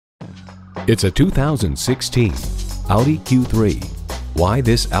It's a 2016 Audi Q3. Why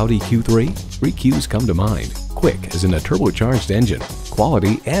this Audi Q3? Three Qs come to mind. Quick as in a turbocharged engine,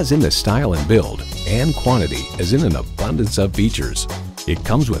 quality as in the style and build, and quantity as in an abundance of features. It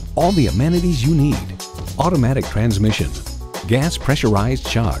comes with all the amenities you need. Automatic transmission, gas pressurized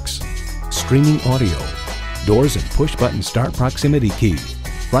shocks, streaming audio, doors and push-button start proximity key,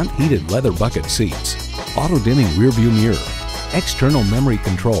 front heated leather bucket seats, auto-dimming rearview mirror, external memory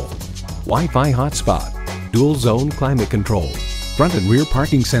control, Wi-Fi hotspot, dual zone climate control, front and rear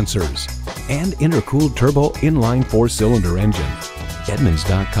parking sensors, and intercooled turbo inline 4-cylinder engine.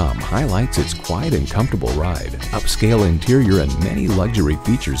 Edmunds.com highlights its quiet and comfortable ride. Upscale interior and many luxury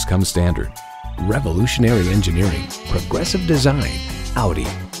features come standard. Revolutionary engineering, progressive design, Audi.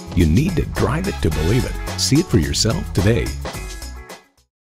 You need to drive it to believe it. See it for yourself today.